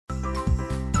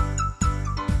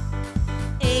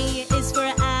is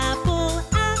for apple,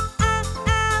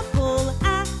 apple,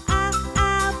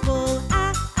 apple,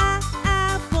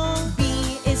 apple.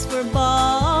 B is for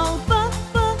ball, ball,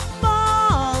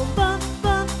 ball,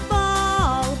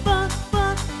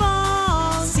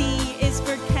 ball. C is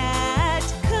for cat,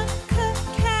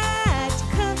 cat.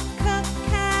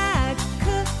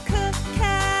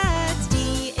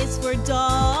 D is for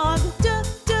dog, dog.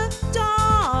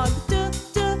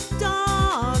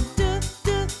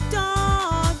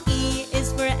 E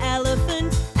is for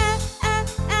elephant,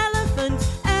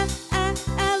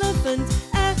 elephant.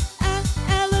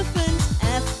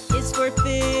 F is for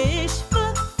fish,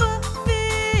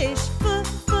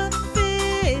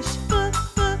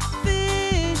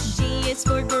 fish. G is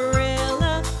for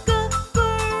gorilla,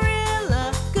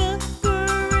 gorilla.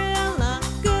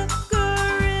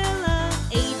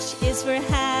 H is for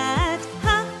hat,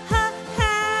 hat.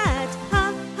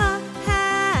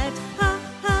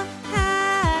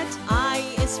 I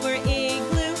is for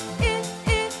igloo,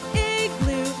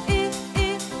 igloo.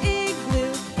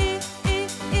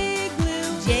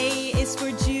 J is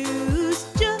for juice,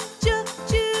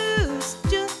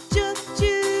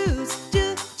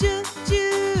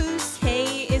 juice. K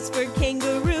is for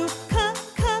kangaroo,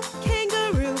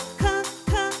 kangaroo.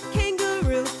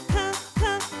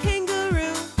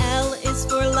 L is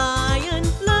for lion,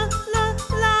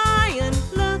 lion.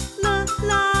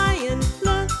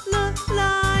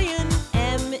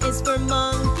 M is for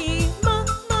monkey,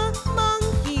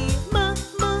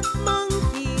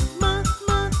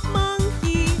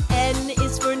 monkey. N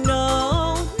is for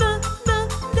no.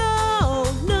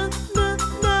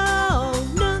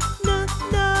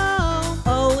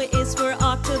 O is for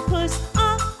octopus,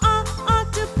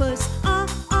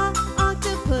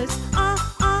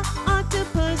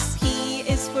 octopus. P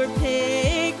is for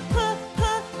pig,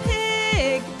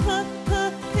 pig.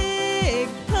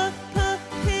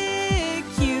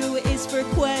 Q is for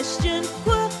question,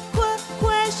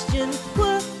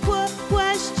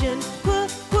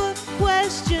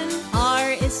 question.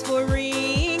 R is for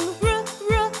ring,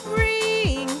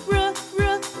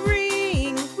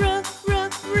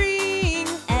 ring.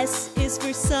 S is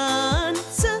for sun,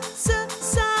 sun.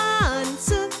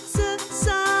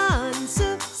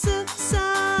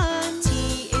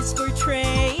 T is for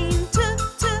train,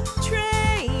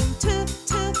 train.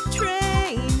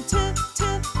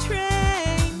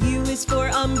 U is for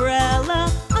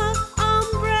umbrella,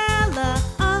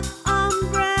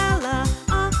 umbrella.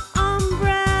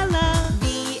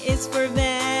 V is for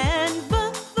van,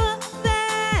 van.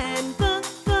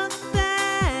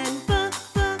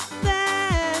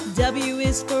 W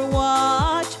is for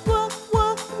watch,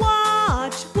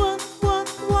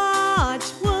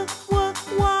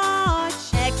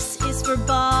 watch. X is for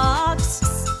box,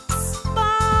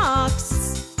 box.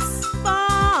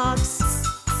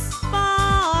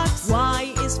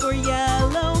 Y is for